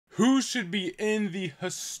who should be in the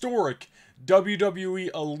historic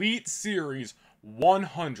WWE Elite Series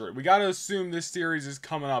 100. We got to assume this series is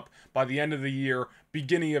coming up by the end of the year,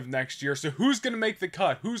 beginning of next year. So who's going to make the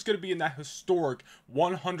cut? Who's going to be in that historic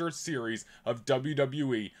 100 series of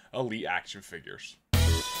WWE Elite action figures?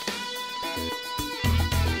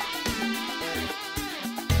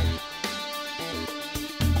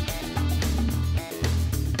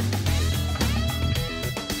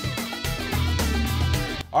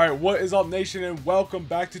 Alright, what is up, nation, and welcome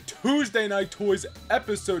back to Tuesday Night Toys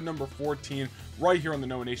episode number 14 right here on the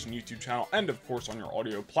Noah Nation YouTube channel and of course on your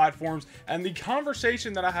audio platforms. And the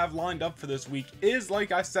conversation that I have lined up for this week is,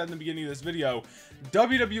 like I said in the beginning of this video,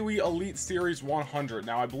 WWE Elite Series 100.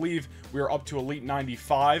 Now I believe we are up to Elite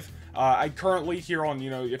 95. I currently here on,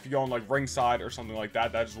 if you go on like Ringside or something like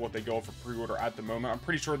that, that is what they go for pre-order at the moment. I'm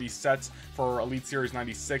pretty sure these sets for Elite Series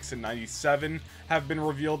 96 and 97 have been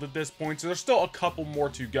revealed at this point, so there's still a couple more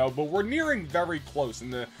to go, but we're nearing very close.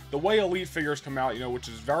 And the way Elite figures come out, which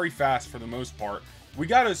is very fast for the most part, we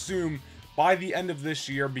gotta assume by the end of this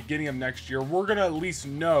year, beginning of next year, we're gonna at least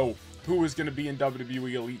know who is going to be in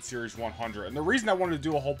WWE Elite Series 100. And the reason I wanted to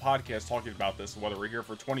do a whole podcast talking about this, whether we're here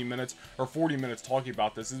for 20 minutes or 40 minutes talking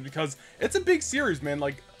about this, is because it's a big series, man.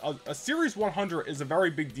 Like, a Series 100 is a very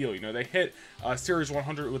big deal. They hit Series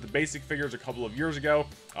 100 with the basic figures a couple of years ago,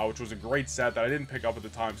 which was a great set that I didn't pick up at the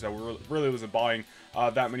time, so I really wasn't buying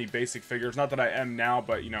that many basic figures. Not that I am now,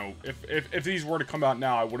 but, if these were to come out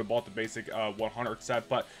now, I would have bought the basic 100 set.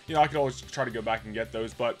 But, I could always try to go back and get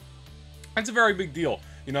those. But it's a very big deal.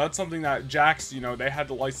 That's something that Jax, they had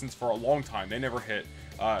the license for a long time. They never hit,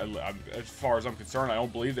 as far as I'm concerned, I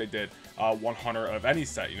don't believe they did 100 of any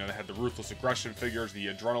set. They had the Ruthless Aggression figures, the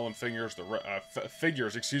Adrenaline figures, the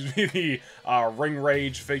the Ring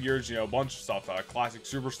Rage figures, a bunch of stuff. Classic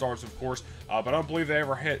Superstars, of course, but I don't believe they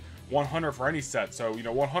ever hit 100 for any set. So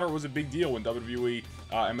 100 was a big deal when WWE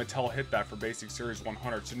and Mattel hit that for Basic Series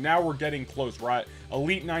 100. So now we're getting close. We're at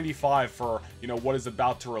Elite 95 for what is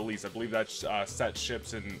about to release. I believe that set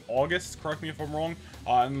ships in August, correct me if I'm wrong.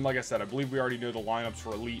 And like I said, I believe we already know the lineups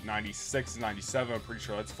for Elite 96 and 97. I'm pretty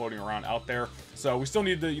sure that's floating around out there. So we still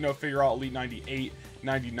need to figure out Elite 98,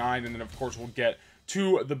 99, and then of course we'll get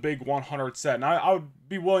to the big 100 set. And I would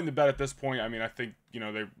be willing to bet at this point, I think,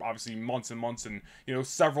 they're obviously months and months and,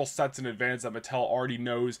 several sets in advance that Mattel already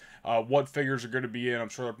knows what figures are going to be in. I'm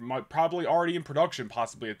sure they're probably already in production,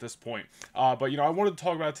 possibly at this point. But, I wanted to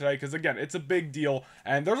talk about it today because, again, it's a big deal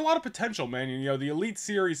and there's a lot of potential, man. The Elite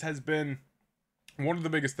Series has been one of the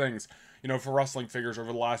biggest things, for wrestling figures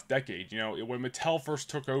over the last decade. When Mattel first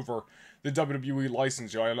took over the WWE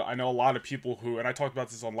license, I know a lot of people who, and I talked about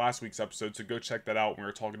this on last week's episode, so go check that out when we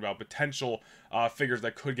were talking about potential figures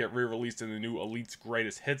that could get re-released in the new Elite's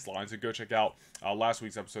Greatest Hits line. So go check out last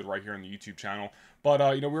week's episode right here on the YouTube channel. But,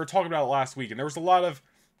 we were talking about it last week, and there was a lot of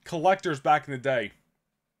collectors back in the day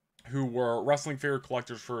who were wrestling figure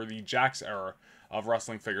collectors for the Jax era of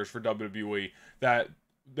wrestling figures for WWE, that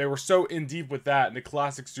they were so in deep with that and the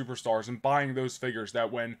classic superstars and buying those figures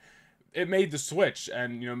that when it made the switch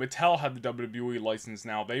and, Mattel had the WWE license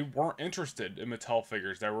now, they weren't interested in Mattel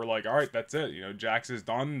figures. They were like, all right, that's it. Jax is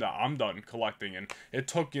done. I'm done collecting. And it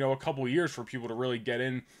took, a couple of years for people to really get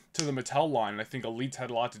in to the Mattel line. And I think Elites had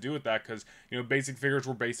a lot to do with that because, basic figures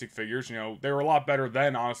were basic figures. They were a lot better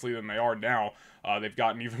then, honestly, than they are now. They've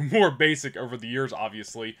gotten even more basic over the years,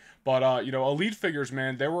 obviously. But, Elite figures,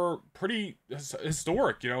 man, they were pretty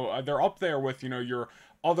historic. They're up there with, your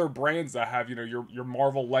other brands that have, your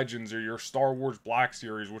Marvel Legends or your Star Wars Black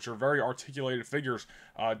Series, which are very articulated figures.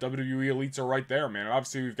 WWE Elites are right there, man. And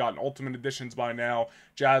obviously, we've gotten Ultimate Editions by now.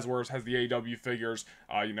 Jazzwares has the AW figures.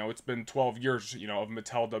 It's been 12 years, of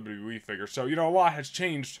Mattel WWE figures. So, a lot has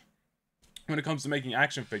changed when it comes to making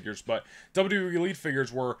action figures, but WWE Elite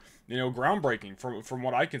figures were, groundbreaking from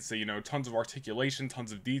what I can see. Tons of articulation,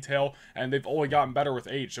 tons of detail, and they've only gotten better with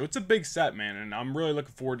age. So it's a big set, man, and I'm really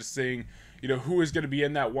looking forward to seeing, who is going to be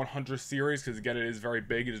in that 100th series, because again, it is very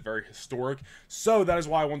big, it is very historic. So that is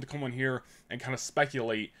why I wanted to come on here and kind of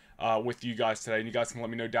speculate with you guys today. And you guys can let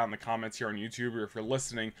me know down in the comments here on YouTube, or if you're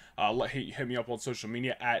listening, hit me up on social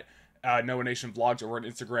media at Noah Nation Vlogs over on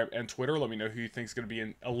Instagram and Twitter. Let me know who you think is going to be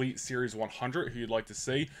in Elite Series 100, who you'd like to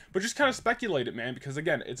see. But just kind of speculate it, man, because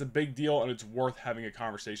again, it's a big deal and it's worth having a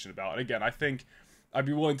conversation about. And again, I think I'd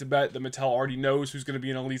be willing to bet that Mattel already knows who's going to be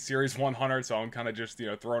in Elite Series 100, so I'm kind of just,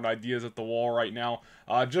 throwing ideas at the wall right now,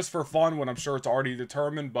 just for fun, when I'm sure it's already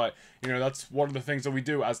determined. But, that's one of the things that we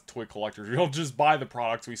do as toy collectors. We don't just buy the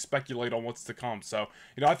products, we speculate on what's to come. So,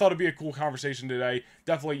 I thought it'd be a cool conversation today.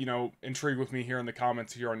 Definitely, intrigue with me here in the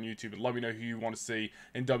comments here on YouTube, and let me know who you want to see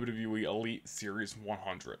in WWE Elite Series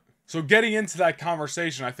 100. So getting into that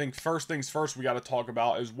conversation, I think first things first we got to talk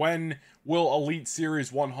about is when will Elite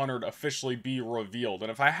Series 100 officially be revealed? And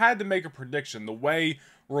if I had to make a prediction, the way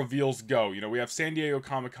reveals go, we have San Diego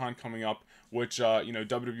Comic-Con coming up, which,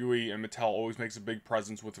 WWE and Mattel always makes a big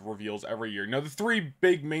presence with reveals every year. The three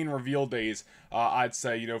big main reveal days, I'd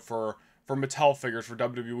say, for Mattel figures for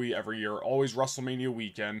WWE every year, always WrestleMania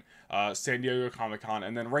weekend, San Diego Comic-Con,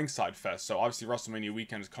 and then Ringside Fest. So obviously WrestleMania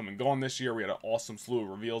weekend is come and gone this year. We had an awesome slew of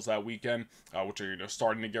reveals that weekend, which are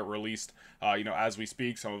starting to get released as we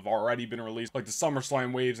speak. Some have already been released, like the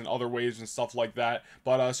SummerSlam waves and other waves and stuff like that.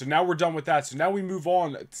 But so now we're done with that. So now we move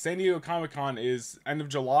on. San Diego Comic-Con is end of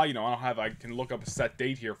July. I can look up a set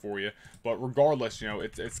date here for you, but regardless,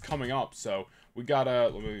 it's coming up. So we gotta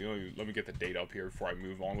let me get the date up here before I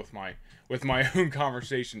move on with my own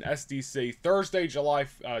conversation. SDC Thursday, July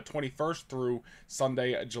 21st through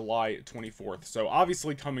Sunday, July 24th. So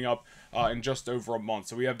obviously coming up in just over a month.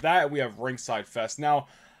 So we have that. We have Ringside Fest. Now,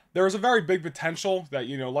 there is a very big potential that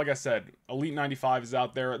like I said, Elite 95 is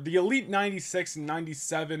out there. The Elite 96 and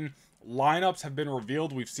 97 lineups have been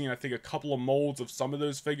revealed. We've seen, I think, a couple of molds of some of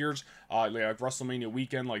those figures, like WrestleMania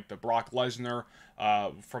weekend, like the Brock Lesnar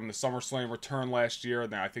from the SummerSlam return last year.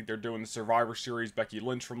 And then I think they're doing the Survivor Series Becky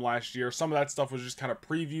Lynch from last year. Some of that stuff was just kind of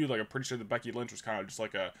previewed. Like, I'm pretty sure the Becky Lynch was kind of just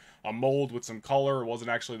like a mold with some color. It wasn't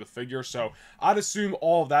actually the figure. So I'd assume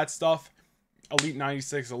all of that stuff, Elite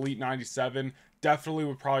 96, Elite 97, definitely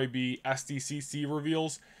would probably be SDCC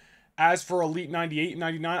reveals. As for Elite 98 and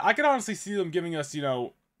 99, I could honestly see them giving us,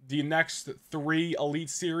 the next 3 Elite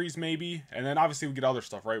Series maybe, and then obviously we get other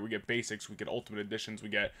stuff, right? We get basics, we get Ultimate Editions, we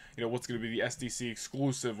get, what's going to be the SDC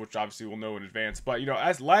exclusive, which obviously we'll know in advance. But,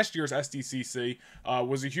 as last year's SDCC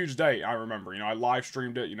was a huge day, I remember. I live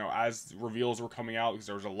streamed it, as reveals were coming out, because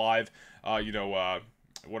there was a live,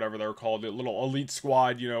 whatever they're called, the little Elite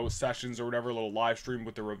Squad, sessions or whatever, little live stream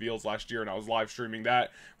with the reveals last year, and I was live streaming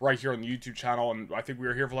that right here on the YouTube channel, and I think we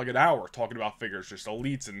were here for like an hour talking about figures, just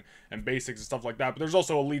Elites and basics and stuff like that. But there's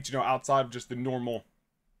also Elites, outside of just the normal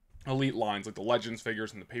Elite lines, like the Legends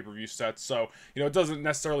figures and the pay-per-view sets. So, it doesn't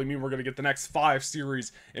necessarily mean we're going to get the next 5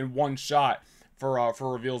 series in one shot for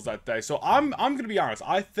reveals that day. So I'm going to be honest,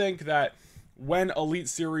 I think that when Elite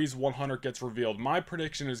Series 100 gets revealed, my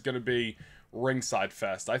prediction is going to be Ringside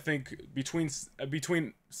Fest. I think between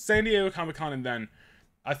San Diego Comic-Con and then,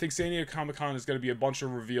 I think San Diego Comic-Con is going to be a bunch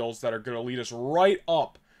of reveals that are going to lead us right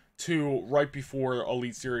up to right before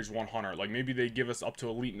Elite Series 100. Like maybe they give us up to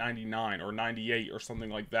Elite 99 or 98 or something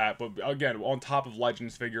like that. But again, on top of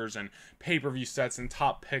Legends figures and pay-per-view sets and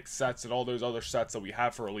top pick sets and all those other sets that we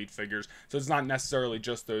have for Elite figures. So it's not necessarily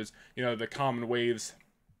just those, the common waves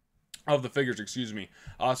of the figures, excuse me.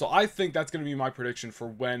 So I think that's going to be my prediction for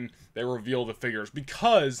when they reveal the figures,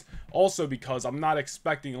 because I'm not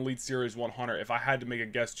expecting Elite Series 100, if I had to make a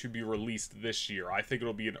guess, to be released this year. I think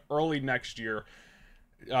it'll be an early next year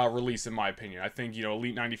release, in my opinion. I think,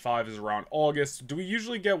 Elite 95 is around August. Do we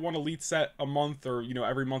usually get one Elite set a month, or,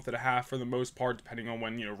 every month and a half for the most part, depending on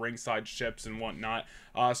when, Ringside ships and whatnot?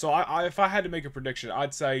 So I if I had to make a prediction,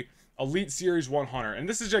 I'd say Elite Series 100. And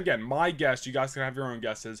this is, again, my guess. You guys can have your own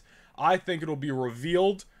guesses. I think it'll be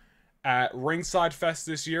revealed at Ringside Fest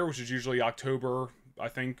this year, which is usually October, I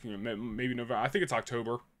think, maybe November. I think it's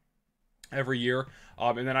October every year.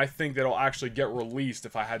 And then I think that it'll actually get released,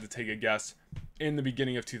 if I had to take a guess, in the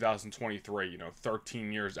beginning of 2023,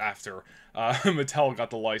 13 years after Mattel got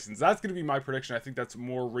the license. That's going to be my prediction. I think that's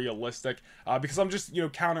more realistic because I'm just,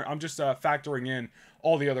 factoring in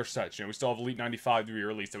all the other sets. We still have Elite 95 to be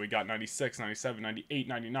released, and we got 96, 97, 98,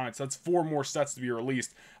 99. So that's 4 more sets to be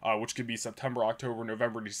released, which could be September, October,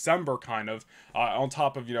 November, December, kind of, on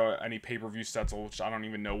top of, any pay-per-view sets, which I don't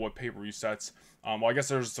even know what pay-per-view sets. Well, I guess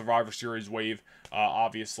there's a Survivor Series wave,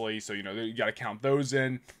 obviously, so, you got to count those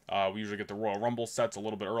in. We usually get the Royal Rumble sets a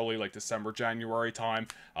little bit early, like December, January time,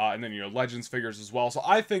 and then, Legends figures as well. So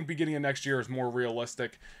I think beginning of next year is more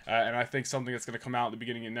realistic, and I think something that's going to come out at the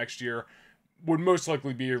beginning of next year would most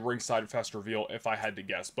likely be a Ringside Fest reveal, if I had to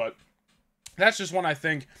guess. But that's just when I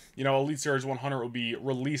think, Elite Series 100 will be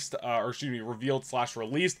released,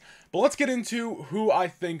 revealed/released. But let's get into who I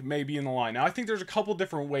think may be in the line. Now, I think there's a couple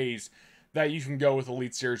different ways that you can go with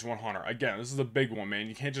Elite Series 100. Again, this is a big one, man.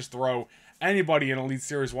 You can't just throw anybody in Elite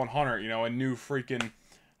Series 100, a new freaking,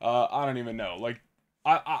 I don't even know. Like,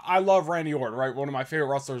 I love Randy Orton, right? One of my favorite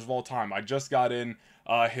wrestlers of all time. I just got in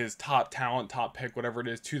his top talent, top pick, whatever it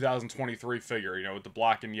is, 2023 figure, with the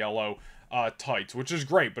black and yellow tights, which is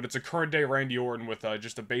great, but it's a current day Randy Orton with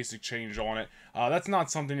just a basic change on it. That's not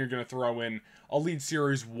something you're going to throw in Elite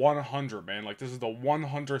Series 100, man. Like, this is the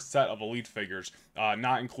 100th set of Elite figures,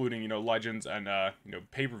 not including, you know, Legends and, you know,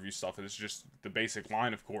 pay-per-view stuff. It's just the basic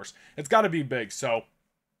line, of course. It's got to be big, so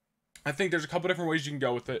I think there's a couple different ways you can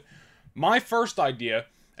go with it. My first idea,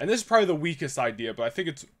 and this is probably the weakest idea, but I think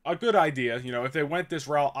it's a good idea. You know, if they went this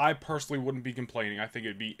route, I personally wouldn't be complaining. I think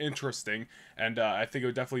it'd be interesting, and I think it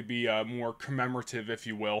would definitely be more commemorative, if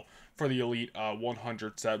you will, for the Elite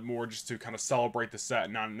 100 set, more just to kind of celebrate the set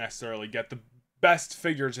and not necessarily get the best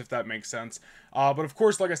figures, if that makes sense. But of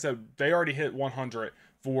course, like I said, they already hit 100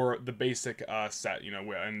 for the basic set, you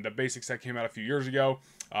know, and the basic set came out a few years ago.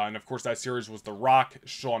 And of course, that series was The Rock,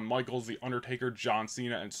 Shawn Michaels, The Undertaker, John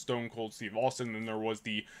Cena, and Stone Cold Steve Austin. Then there was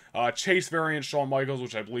the Chase variant Shawn Michaels,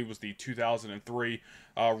 which I believe was the 2003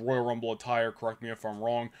 Royal Rumble attire. Correct me if I'm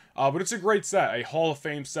wrong. But it's a great set, a Hall of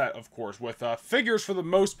Fame set, of course, with figures for the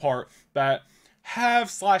most part that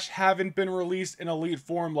haven't been released in Elite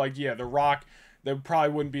form. Like, yeah, The Rock, there probably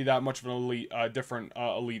wouldn't be that much of an elite, different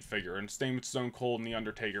Elite figure, and same with Stone Cold and The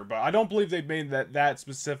Undertaker. But I don't believe they've made that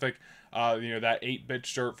specific, you know, that 8-bit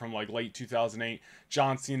shirt from like late 2008,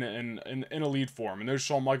 John Cena in Elite form, and those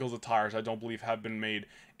Shawn Michaels attires I don't believe have been made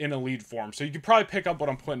in Elite form. So you can probably pick up what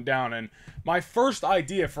I'm putting down. And my first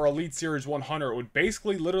idea for Elite Series 100 would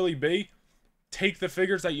basically literally be take the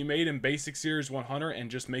figures that you made in Basic Series 100 and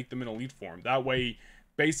just make them in Elite form. That way,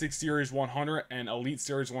 Basic Series 100 and Elite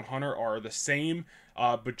Series 100 are the same,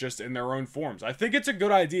 but just in their own forms. I think it's a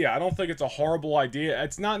good idea. I don't think it's a horrible idea.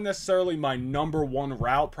 It's not necessarily my #1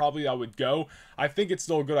 route probably I would go. I think it's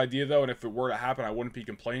still a good idea, though, and if it were to happen, I wouldn't be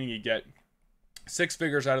complaining. You get 6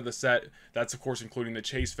 figures out of the set. That's, of course, including the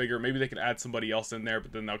Chase figure. Maybe they can add somebody else in there,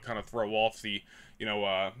 but then they'll kind of throw off the, you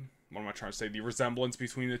know, what am I trying to say? The resemblance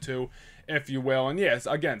between the two, if you will. And yes,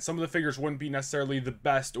 again, some of the figures wouldn't be necessarily the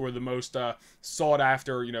best or the most sought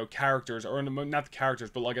after, you know, characters, or not the characters,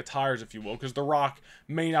 but like attires, if you will, because The Rock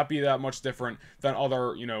may not be that much different than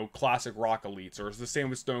other, you know, classic Rock Elites. Or it's the same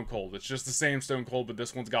with Stone Cold. It's just the same Stone Cold, but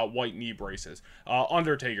this one's got white knee braces.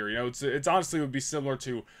 Undertaker, you know, it's honestly would be similar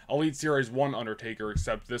to Elite Series 1 Undertaker,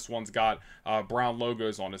 except this one's got brown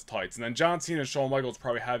logos on his tights. And then John Cena and Shawn Michaels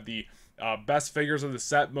probably have the best figures of the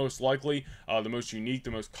set, most likely, the most unique,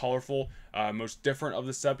 the most colorful, most different of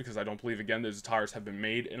the set, because I don't believe, again, those attires have been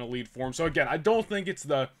made in Elite form. So again, I don't think it's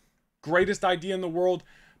the greatest idea in the world,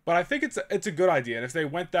 but I think it's a good idea. And if they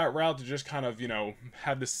went that route to just kind of, you know,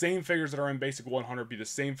 have the same figures that are in Basic 100 be the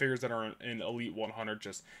same figures that are in Elite 100,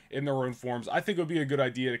 just in their own forms, I think it would be a good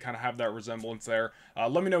idea to kind of have that resemblance there.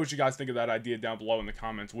 Let me know what you guys think of that idea down below in the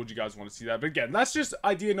comments. Would you guys want to see that? But again, that's just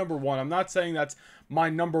idea #1. I'm not saying that's my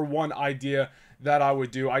 #1 idea that I would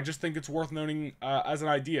do. I just think it's worth noting as an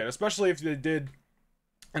idea, especially if they did.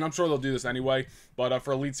 And I'm sure they'll do this anyway, but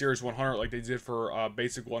for Elite Series 100, like they did for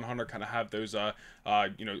Basic 100, kind of have those,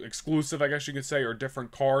 you know, exclusive, I guess you could say, or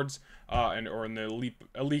different cards, or in the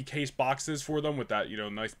Elite case boxes for them with that, you know,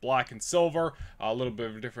 nice black and silver, a little bit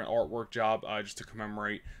of a different artwork job, just to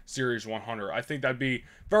commemorate Series 100. I think that'd be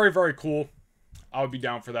very, very cool. I would be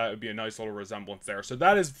down for that. It would be a nice little resemblance there. So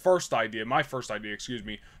that is my first idea, excuse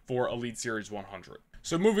me, for Elite Series 100.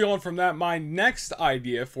 So moving on from that, my next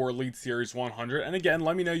idea for Elite Series 100, and again,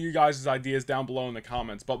 let me know you guys' ideas down below in the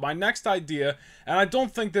comments, but my next idea, and I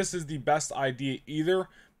don't think this is the best idea either,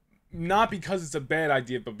 not because it's a bad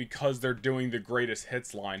idea, but because they're doing the greatest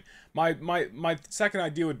hits line. My second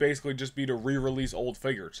idea would basically just be to re-release old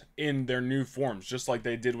figures in their new forms, just like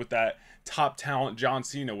they did with that top talent John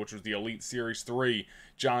Cena, which was the Elite Series 3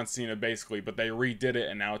 John Cena, basically, but they redid it,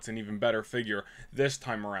 and now it's an even better figure this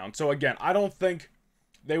time around. So again, I don't think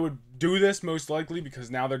they would do this, most likely,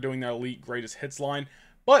 because now they're doing their Elite Greatest Hits line.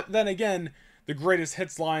 But then again, the Greatest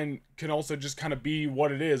Hits line can also just kind of be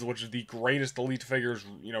what it is, which is the greatest Elite figures,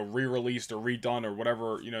 you know, re-released or redone or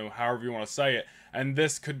whatever, you know, however you want to say it. And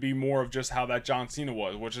this could be more of just how that John Cena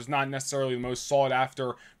was, which is not necessarily the most sought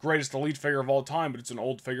after greatest Elite figure of all time, but it's an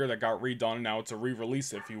old figure that got redone, and now it's a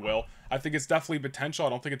re-release, if you will. I think it's definitely potential. I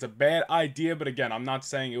don't think it's a bad idea, but again, I'm not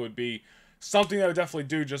saying it would be something that I would definitely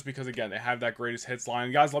do, just because, again, they have that greatest hits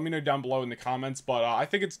line. Guys, let me know down below in the comments, but I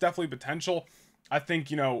think it's definitely potential. I think,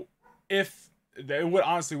 you know, if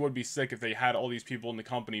it would be sick if they had all these people in the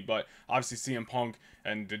company, but obviously CM Punk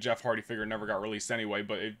and the Jeff Hardy figure never got released anyway,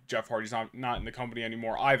 but Jeff Hardy's not in the company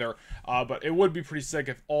anymore either. But it would be pretty sick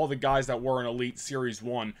if all the guys that were in Elite Series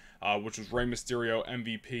 1, which was Rey Mysterio,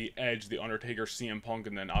 MVP, Edge, The Undertaker, CM Punk,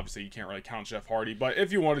 and then obviously you can't really count Jeff Hardy, but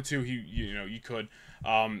if you wanted to, you know, you could.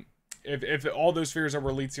 if all those figures that were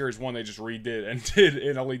Elite Series 1 they just redid and did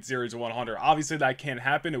in Elite Series 100. Obviously that can't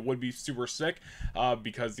happen. It would be super sick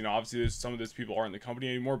because, you know, obviously some of those people aren't in the company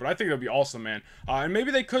anymore, but I think that'd be awesome, man. And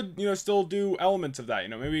maybe they could, you know, still do elements of that. You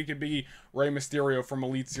know, maybe it could be Rey Mysterio from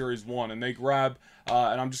Elite Series 1 and they grab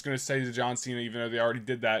and I'm just going to say to John Cena, even though they already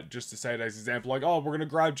did that, just to say it as an example, like, oh, we're going to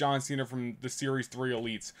grab John Cena from the Series 3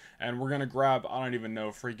 Elites, and we're going to grab, I don't even know,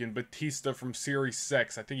 freaking Batista from Series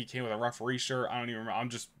 6. I think he came with a referee shirt. I don't even remember. I'm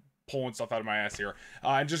just pulling stuff out of my ass here.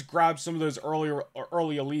 And just grab some of those early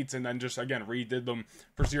Elites and then just, again, redid them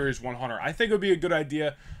for Series 100. I think it would be a good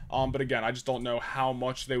idea, but again, I just don't know how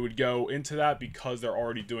much they would go into that because they're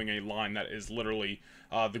already doing a line that is literally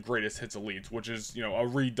the Greatest Hits Elites, which is, you know, a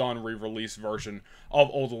redone, re-release version of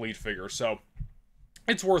old Elite figures. So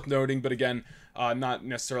it's worth noting, but again, not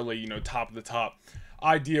necessarily, you know, top of the top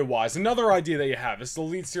idea-wise. Another idea that you have is the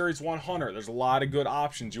Elite Series 100. There's a lot of good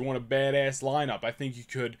options. You want a badass lineup. I think you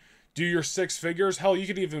could do your 6 figures. Hell, you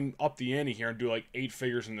could even up the ante here and do like 8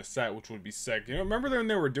 figures in the set, which would be sick. You know, remember when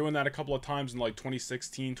they were doing that a couple of times in like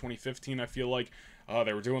 2016, 2015, I feel like?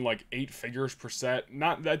 They were doing like 8 figures per set.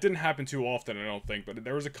 That didn't happen too often, I don't think, but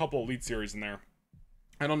there was a couple Elite Series in there.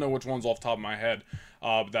 I don't know which ones off the top of my head,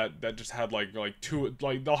 but that just had like two,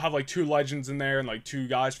 like they'll have like 2 legends in there and like 2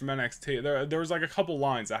 guys from NXT. There was like a couple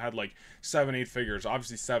lines that had like 7, 8 figures.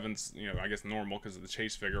 Obviously 7's, you know, I guess normal because of the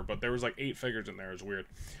chase figure, but there was like 8 figures in there. It's weird.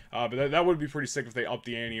 But that would be pretty sick if they upped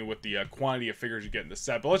the ante with the quantity of figures you get in the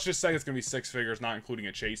set. But let's just say it's gonna be 6 figures, not including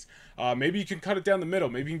a chase. Maybe you can cut it down the middle.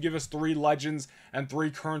 Maybe you can give us 3 legends and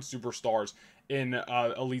 3 current superstars in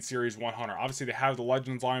Elite Series 100. Obviously, they have the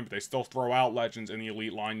Legends line, but they still throw out Legends in the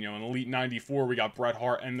Elite line. You know, in Elite 94, we got Bret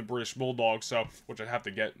Hart and the British Bulldog, so, which I'd have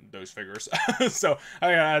to get those figures. So,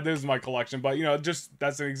 this is my collection, but, you know, just,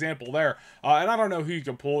 that's an example there. And I don't know who you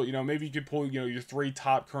could pull. You know, maybe you could pull, you know, your 3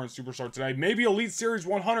 top current superstars today. Maybe Elite Series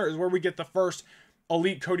 100 is where we get the first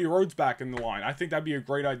Elite Cody Rhodes back in the line. I think that'd be a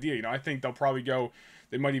great idea. You know, I think they'll probably go...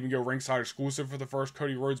 They might even go ringside exclusive for the first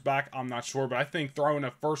Cody Rhodes back. I'm not sure, but I think throwing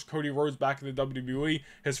a first Cody Rhodes back in the WWE,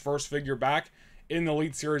 his first figure back in the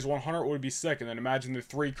Elite Series 100 would be sick. And then imagine the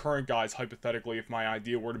 3 current guys, hypothetically, if my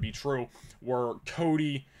idea were to be true, were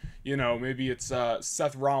Cody, you know, maybe it's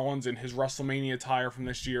Seth Rollins in his WrestleMania attire from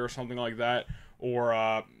this year or something like that, or,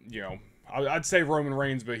 you know, I'd say Roman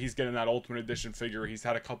Reigns, but he's getting that Ultimate Edition figure. He's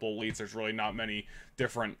had a couple Elites. There's really not many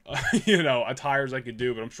different, you know, attires I could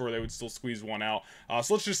do, but I'm sure they would still squeeze one out.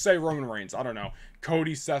 So let's just say Roman Reigns. I don't know.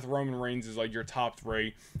 Cody, Seth, Roman Reigns is like your top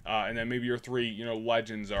 3. And then maybe your 3, you know,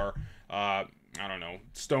 legends are, I don't know,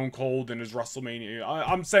 Stone Cold and his WrestleMania.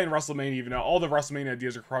 I'm saying WrestleMania, even though all the WrestleMania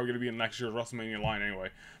ideas are probably going to be in next year's WrestleMania line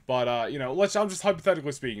anyway. But, you know, I'm just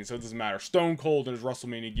hypothetically speaking, so it doesn't matter. Stone Cold and his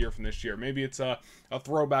WrestleMania gear from this year. Maybe it's a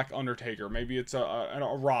throwback Undertaker. Maybe it's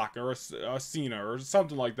a Rock or a Cena or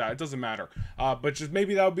something like that. It doesn't matter. But just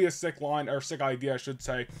maybe that would be a sick line, or sick idea, I should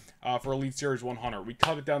say, for Elite Series 100. We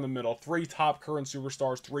cut it down the middle. 3 top current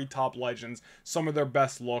superstars, 3 top legends, some of their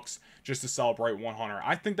best looks, just to celebrate 100.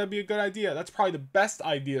 I think that'd be a good idea. That's probably the best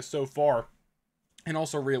idea so far, and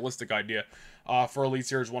also a realistic idea for Elite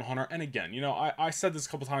Series 100. And again, you know, I said this a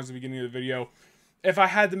couple times at the beginning of the video. If I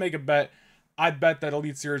had to make a bet, I'd bet that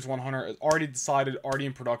Elite Series 100 is already decided, already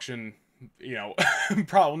in production. You know,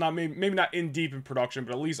 probably not, maybe not in deep in production,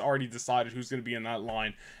 but at least already decided who's going to be in that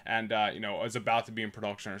line, and you know, is about to be in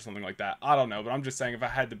production or something like that. I don't know, but I'm just saying, if I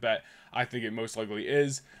had to bet, I think it most likely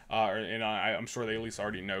is, and I'm sure they at least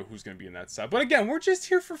already know who's going to be in that set. But again, we're just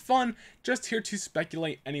here for fun, just here to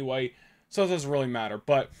speculate anyway, so it doesn't really matter.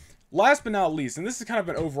 But last but not least, and this is kind of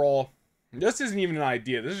an overall, this isn't even an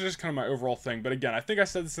idea, this is just kind of my overall thing, but again, I think I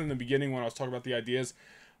said this in the beginning when I was talking about the ideas.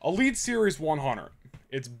 Elite Series 100.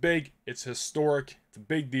 It's big, it's historic, it's a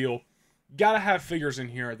big deal. Gotta have figures in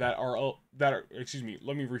here that are, excuse me,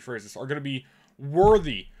 let me rephrase this, are gonna be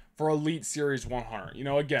worthy for Elite Series 100. You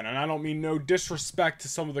know, again, and I don't mean no disrespect to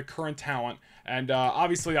some of the current talent, and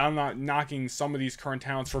obviously I'm not knocking some of these current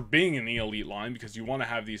talents for being in the Elite line, because you want to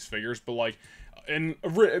have these figures, but like, and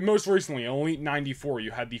most recently, in Elite 94,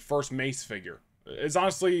 you had the first Mace figure. It's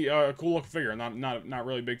honestly a cool looking figure. Not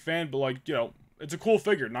really a big fan, but like, you know, it's a cool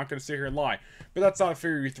figure, not going to sit here and lie. But that's not a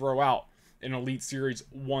figure you throw out in Elite Series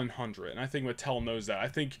 100. And I think Mattel knows that. I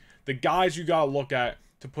think the guys you got to look at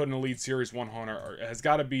to put in Elite Series 100 has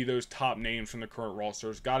got to be those top names from the current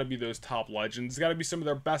rosters. Got to be those top legends. Got to be some of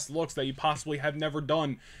their best looks that you possibly have never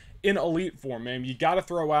done in Elite form, man. You got to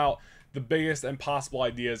throw out the biggest and possible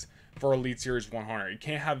ideas for Elite Series 100. You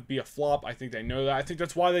can't have it be a flop. I think they know that. I think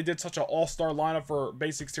that's why they did such an all-star lineup for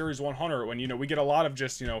Basic Series 100 when, you know, we get a lot of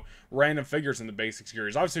just, you know, random figures in the Basic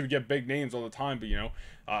Series. Obviously, we get big names all the time, but, you know,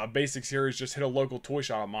 Basic Series just hit a local toy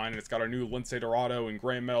shop of mine, and it's got our new Lince Dorado and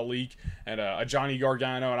Grand Metalik and a Johnny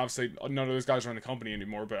Gargano, and obviously none of those guys are in the company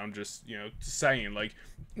anymore, but I'm just, you know, saying, like,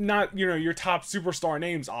 not, you know, your top superstar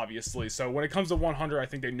names, obviously. So when it comes to 100, I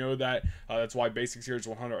think they know that. That's why Basic Series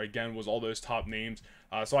 100, again, was all those top names.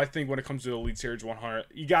 So I think when it comes to the Elite Series 100,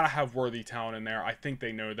 you gotta have worthy talent in there. I think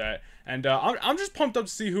they know that, and I'm just pumped up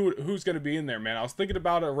to see who's gonna be in there, man. I was thinking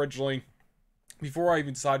about it originally before I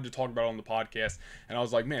even decided to talk about it on the podcast, and I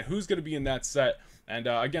was like, man, who's gonna be in that set? And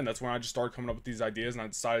again, that's when I just started coming up with these ideas, and I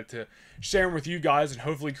decided to share them with you guys and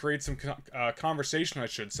hopefully create some conversation, I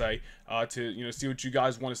should say, to, you know, see what you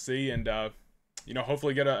guys want to see, and you know,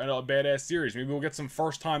 hopefully get a badass series. Maybe we'll get some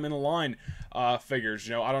first time in the line figures.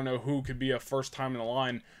 You know, I don't know who could be a first time in the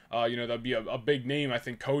line. You know, that'd be a big name. I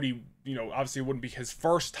think Cody, you know, obviously it wouldn't be his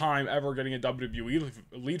first time ever getting a WWE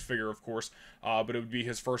Elite figure, of course, but it would be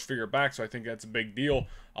his first figure back, so I think that's a big deal.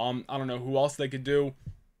 I don't know who else they could do.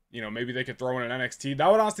 You know, maybe they could throw in an NXT.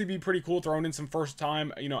 That would honestly be pretty cool, throwing in some first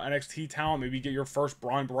time, you know, NXT talent. Maybe get your first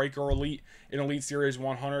Braun Breaker Elite in Elite Series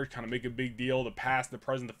 100. Kind of make a big deal. The past, the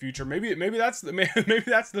present, the future. Maybe that's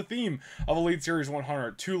the theme of Elite Series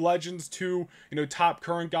 100. 2 legends, 2, you know, top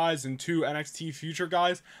current guys, and 2 NXT future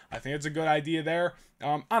guys. I think it's a good idea there.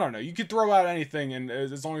 I don't know. You could throw out anything, and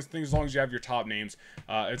as long as you have your top names,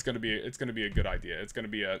 it's gonna be a good idea. It's gonna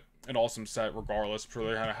be an awesome set, regardless.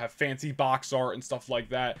 They're gonna have fancy box art and stuff like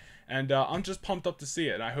that, and I'm just pumped up to see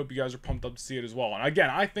it, and I hope you guys are pumped up to see it as well. And again,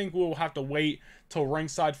 I think we'll have to wait till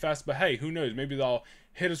Ringside Fest, but hey, who knows? Maybe they'll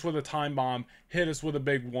hit us with a time bomb, hit us with a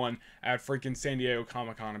big one at freaking San Diego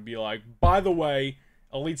Comic-Con, and be like, by the way,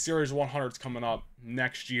 Elite Series 100 is coming up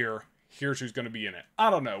next year. Here's who's going to be in it. I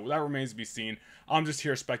don't know. That remains to be seen. I'm just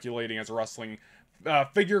here speculating as a wrestling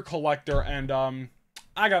figure collector, and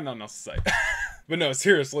I got nothing else to say. But no,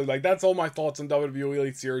 seriously, like, that's all my thoughts on WWE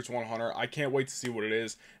Elite Series 100. I can't wait to see what it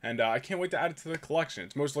is, and I can't wait to add it to the collection.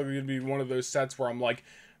 It's most likely going to be one of those sets where I'm like,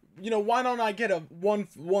 you know, why don't I get a one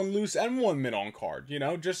loose and 1 mid-on card, you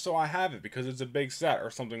know, just so I have it because it's a big set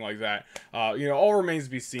or something like that. You know, all remains to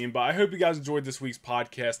be seen, but I hope you guys enjoyed this week's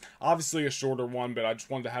podcast. Obviously a shorter one, but I just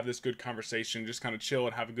wanted to have this good conversation, just kind of chill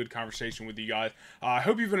and have a good conversation with you guys. I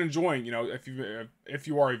hope you've been enjoying, you know, if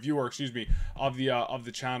you are a viewer, excuse me, of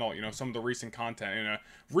the channel, you know, some of the recent content. In a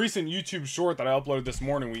recent YouTube short that I uploaded this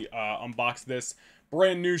morning, we unboxed this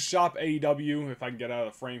brand new Shop AEW, if I can get out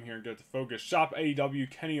of the frame here and get it to focus, Shop AEW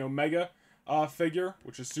Kenny Omega figure,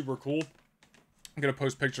 which is super cool. I'm going to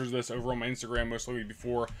post pictures of this over on my Instagram, most likely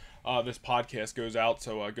before this podcast goes out,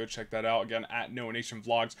 so go check that out. Again, at Noah Nation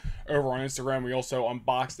Vlogs over on Instagram. We also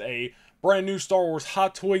unboxed a brand new Star Wars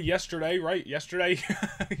hot toy yesterday, right? Yesterday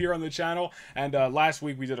here on the channel. And last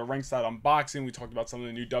week we did a ringside unboxing. We talked about some of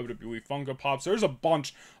the new WWE Funko Pops. There's a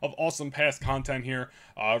bunch of awesome past content here,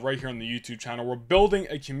 right here on the YouTube channel. We're building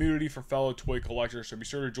a community for fellow toy collectors, so be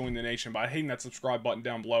sure to join the nation by hitting that subscribe button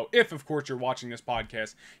down below if, of course, you're watching this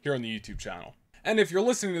podcast here on the YouTube channel. And if you're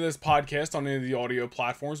listening to this podcast on any of the audio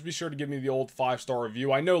platforms, be sure to give me the old 5-star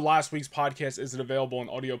review. I know last week's podcast isn't available on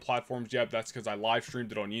audio platforms yet. That's because I live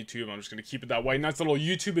streamed it on YouTube. I'm just going to keep it that way. Nice little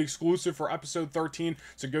YouTube exclusive for episode 13.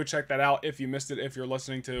 So go check that out if you missed it. If you're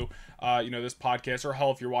listening to, you know, this podcast, or hell,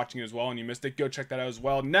 if you're watching it as well and you missed it, go check that out as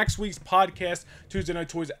well. Next week's podcast, Tuesday Night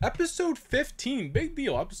Toys, episode 15. Big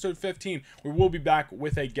deal. Episode 15. We will be back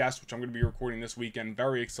with a guest, which I'm going to be recording this weekend.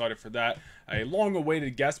 Very excited for that. A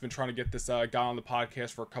long-awaited guest. Been trying to get this guy on the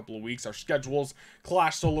podcast for a couple of weeks. Our schedules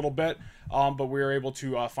clashed a little bit, but we were able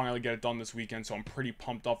to finally get it done this weekend, so I'm pretty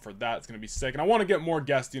pumped up for that. It's going to be sick, and I want to get more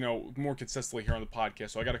guests, you know, more consistently here on the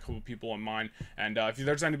podcast, so I got a couple of people in mind, and if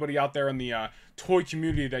there's anybody out there in the toy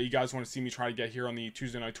community that you guys want to see me try to get here on the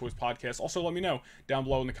Tuesday Night Toys podcast, also let me know down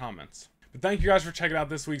below in the comments. But thank you guys for checking out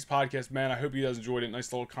this week's podcast, man. I hope you guys enjoyed it.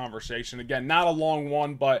 Nice little conversation. Again, not a long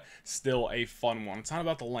one, but still a fun one. It's not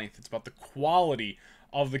about the length. It's about the quality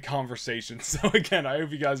of the conversation. So again, I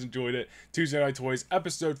hope you guys enjoyed it. Tuesday Night Toys,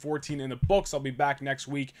 episode 14 in the books. I'll be back next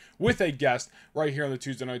week with a guest right here on the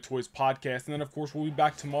Tuesday Night Toys podcast. And then, of course, we'll be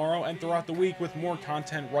back tomorrow and throughout the week with more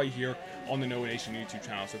content right here on the Noah Nation YouTube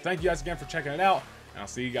channel. So thank you guys again for checking it out, and I'll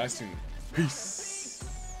see you guys soon. Peace.